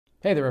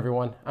Hey there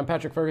everyone, I'm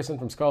Patrick Ferguson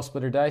from Skull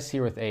Splitter Dice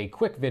here with a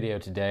quick video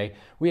today.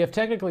 We have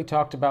technically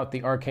talked about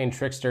the Arcane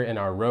Trickster in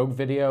our Rogue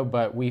video,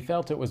 but we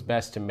felt it was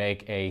best to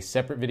make a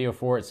separate video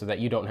for it so that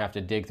you don't have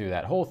to dig through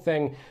that whole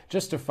thing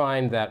just to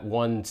find that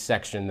one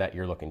section that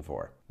you're looking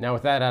for. Now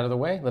with that out of the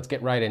way, let's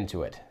get right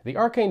into it. The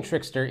Arcane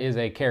Trickster is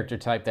a character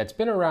type that's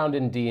been around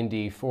in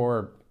D&D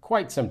for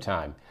quite some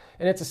time,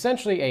 and it's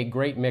essentially a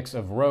great mix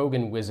of rogue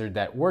and wizard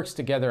that works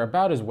together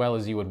about as well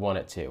as you would want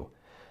it to.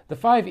 The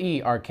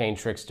 5e Arcane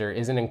Trickster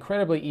is an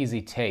incredibly easy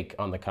take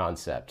on the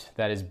concept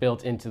that is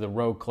built into the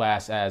rogue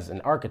class as an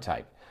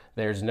archetype.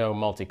 There's no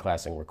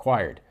multi-classing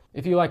required.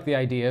 If you like the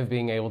idea of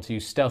being able to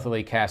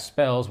stealthily cast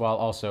spells while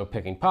also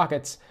picking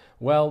pockets,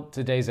 well,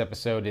 today's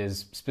episode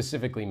is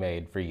specifically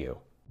made for you.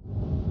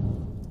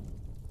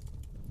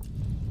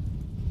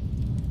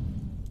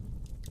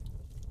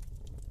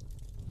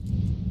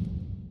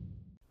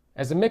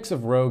 As a mix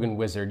of rogue and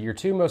wizard, your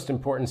two most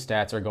important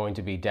stats are going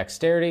to be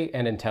dexterity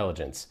and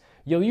intelligence.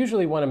 You'll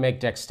usually want to make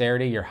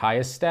dexterity your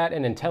highest stat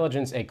and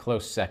intelligence a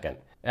close second.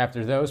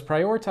 After those,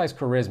 prioritize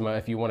charisma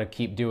if you want to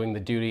keep doing the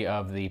duty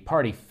of the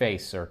party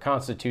face, or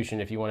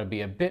constitution if you want to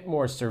be a bit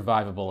more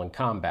survivable in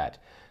combat.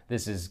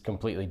 This is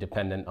completely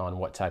dependent on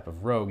what type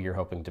of rogue you're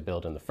hoping to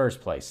build in the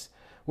first place.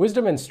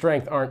 Wisdom and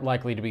strength aren't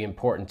likely to be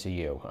important to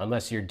you,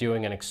 unless you're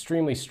doing an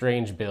extremely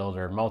strange build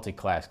or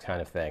multi-class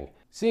kind of thing.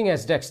 Seeing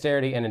as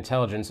dexterity and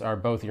intelligence are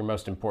both your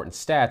most important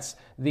stats,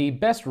 the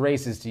best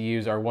races to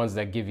use are ones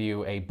that give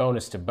you a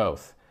bonus to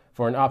both.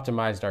 For an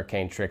optimized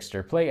Arcane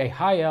Trickster, play a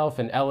High Elf,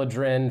 an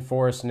Eladrin,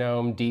 Forest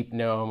Gnome, Deep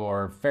Gnome,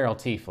 or Feral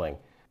Tiefling.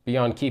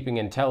 Beyond keeping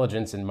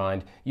intelligence in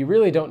mind, you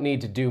really don't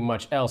need to do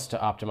much else to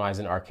optimize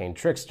an Arcane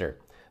Trickster.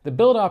 The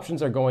build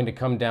options are going to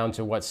come down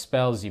to what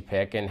spells you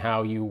pick and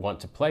how you want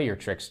to play your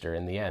Trickster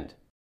in the end.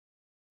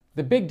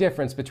 The big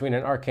difference between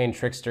an Arcane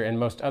Trickster and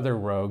most other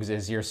rogues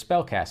is your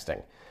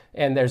spellcasting.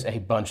 And there's a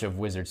bunch of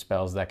wizard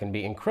spells that can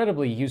be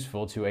incredibly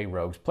useful to a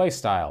rogue's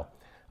playstyle.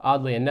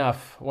 Oddly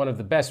enough, one of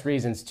the best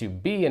reasons to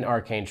be an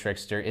Arcane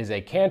Trickster is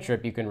a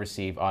cantrip you can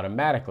receive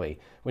automatically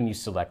when you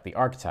select the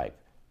archetype,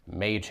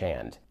 Mage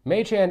Hand.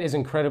 Mage Hand is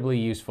incredibly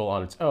useful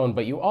on its own,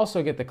 but you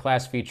also get the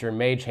class feature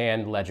Mage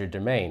Hand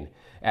Legerdemain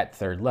at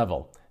 3rd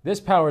level. This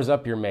powers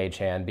up your Mage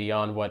Hand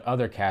beyond what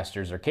other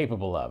casters are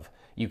capable of.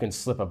 You can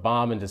slip a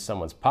bomb into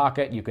someone's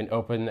pocket, you can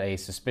open a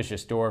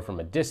suspicious door from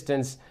a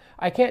distance.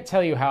 I can't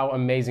tell you how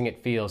amazing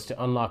it feels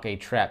to unlock a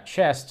trapped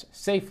chest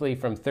safely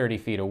from 30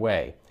 feet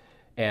away,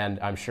 and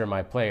I'm sure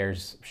my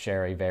players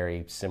share a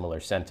very similar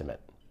sentiment.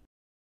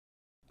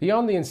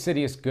 Beyond the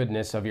insidious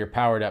goodness of your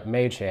powered-up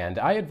Mage Hand,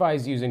 I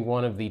advise using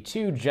one of the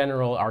two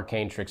general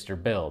Arcane Trickster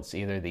builds,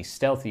 either the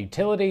Stealth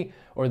Utility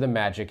or the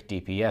Magic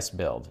DPS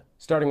build.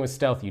 Starting with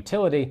Stealth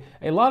Utility,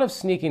 a lot of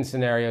sneaking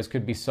scenarios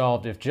could be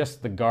solved if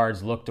just the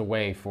guards looked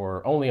away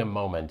for only a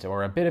moment,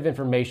 or a bit of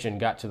information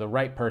got to the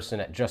right person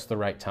at just the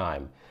right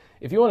time.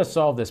 If you want to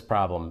solve this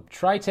problem,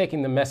 try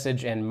taking the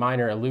message and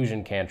minor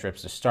illusion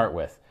cantrips to start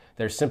with.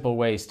 They're simple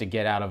ways to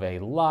get out of a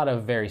lot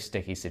of very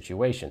sticky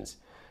situations.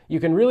 You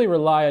can really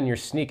rely on your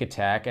sneak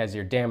attack as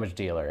your damage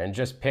dealer and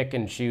just pick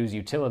and choose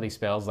utility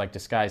spells like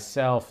Disguise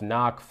Self,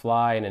 Knock,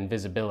 Fly, and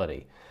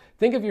Invisibility.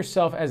 Think of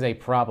yourself as a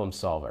problem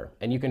solver,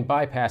 and you can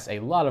bypass a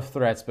lot of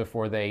threats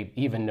before they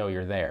even know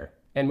you're there.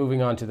 And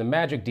moving on to the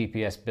Magic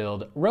DPS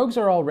build, rogues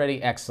are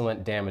already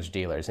excellent damage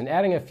dealers, and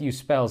adding a few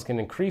spells can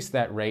increase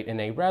that rate in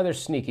a rather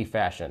sneaky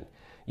fashion.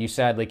 You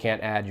sadly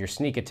can't add your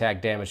sneak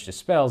attack damage to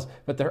spells,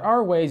 but there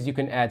are ways you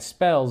can add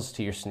spells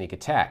to your sneak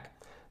attack.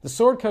 The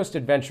Sword Coast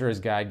Adventurer's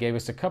Guide gave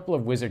us a couple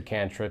of wizard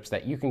cantrips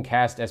that you can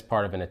cast as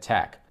part of an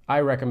attack. I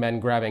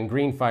recommend grabbing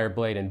Greenfire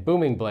Blade and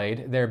Booming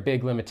Blade. Their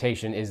big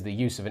limitation is the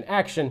use of an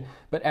action,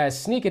 but as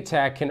sneak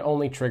attack can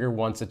only trigger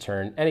once a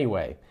turn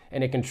anyway,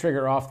 and it can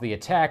trigger off the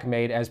attack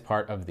made as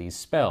part of these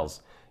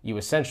spells. You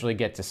essentially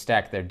get to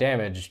stack their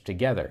damage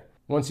together.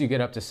 Once you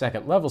get up to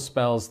 2nd level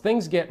spells,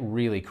 things get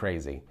really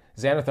crazy.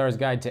 Xanathar's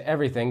Guide to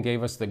Everything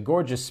gave us the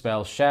gorgeous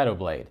spell Shadow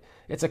Blade.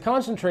 It's a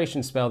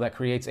concentration spell that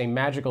creates a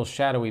magical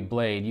shadowy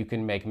blade you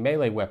can make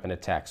melee weapon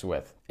attacks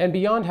with. And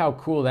beyond how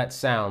cool that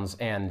sounds,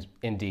 and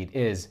indeed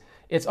is,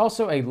 it's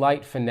also a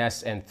light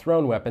finesse and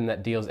thrown weapon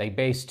that deals a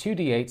base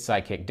 2d8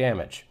 psychic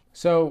damage.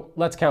 So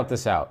let's count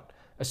this out.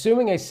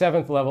 Assuming a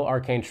 7th level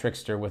Arcane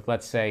Trickster with,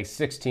 let's say,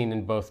 16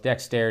 in both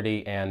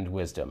dexterity and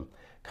wisdom.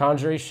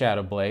 Conjure a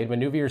Shadow Blade,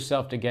 maneuver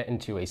yourself to get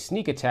into a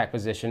sneak attack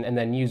position, and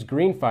then use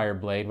Greenfire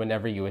Blade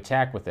whenever you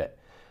attack with it.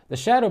 The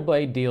Shadow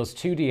Blade deals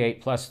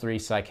 2d8 plus 3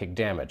 psychic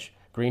damage.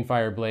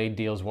 Greenfire Blade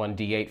deals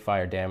 1d8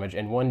 fire damage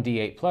and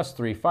 1d8 plus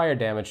 3 fire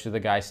damage to the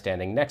guy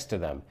standing next to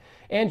them.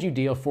 And you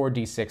deal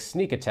 4d6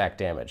 sneak attack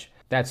damage.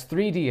 That's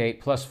 3d8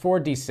 plus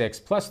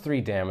 4d6 plus 3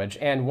 damage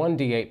and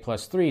 1d8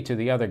 plus 3 to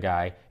the other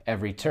guy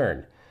every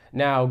turn.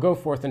 Now go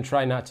forth and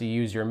try not to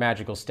use your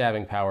magical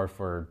stabbing power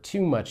for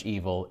too much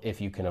evil if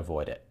you can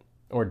avoid it.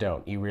 Or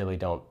don't. You really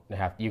don't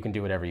have. You can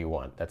do whatever you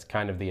want. That's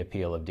kind of the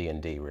appeal of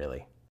D&D,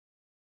 really.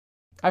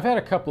 I've had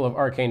a couple of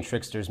Arcane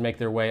Tricksters make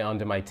their way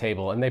onto my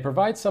table, and they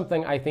provide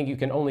something I think you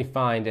can only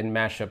find in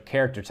mashup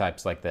character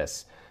types like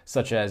this,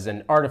 such as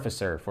an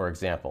Artificer, for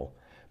example.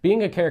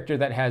 Being a character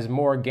that has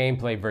more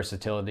gameplay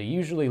versatility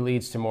usually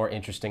leads to more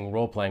interesting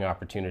role-playing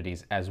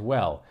opportunities as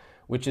well,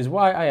 which is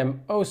why I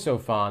am oh so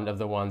fond of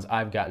the ones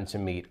I've gotten to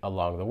meet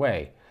along the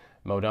way.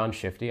 Modon,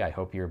 Shifty, I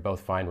hope you're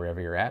both fine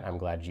wherever you're at. I'm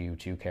glad you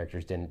two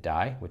characters didn't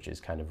die, which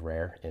is kind of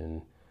rare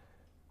in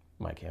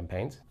my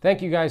campaigns.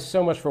 Thank you guys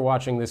so much for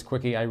watching this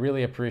quickie. I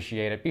really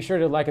appreciate it. Be sure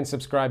to like and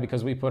subscribe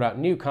because we put out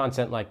new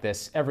content like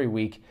this every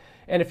week.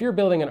 And if you're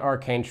building an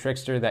arcane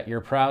trickster that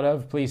you're proud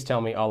of, please tell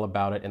me all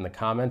about it in the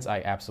comments.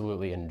 I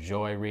absolutely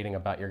enjoy reading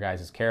about your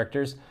guys'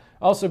 characters.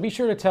 Also, be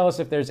sure to tell us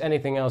if there's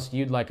anything else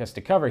you'd like us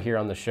to cover here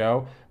on the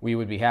show. We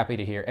would be happy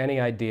to hear any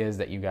ideas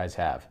that you guys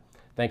have.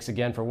 Thanks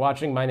again for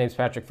watching. My name's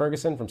Patrick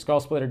Ferguson from Skull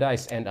Splitter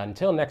Dice, and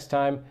until next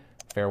time,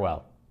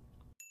 farewell.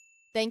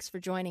 Thanks for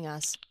joining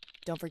us.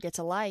 Don't forget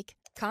to like,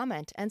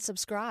 comment, and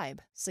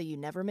subscribe so you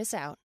never miss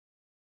out.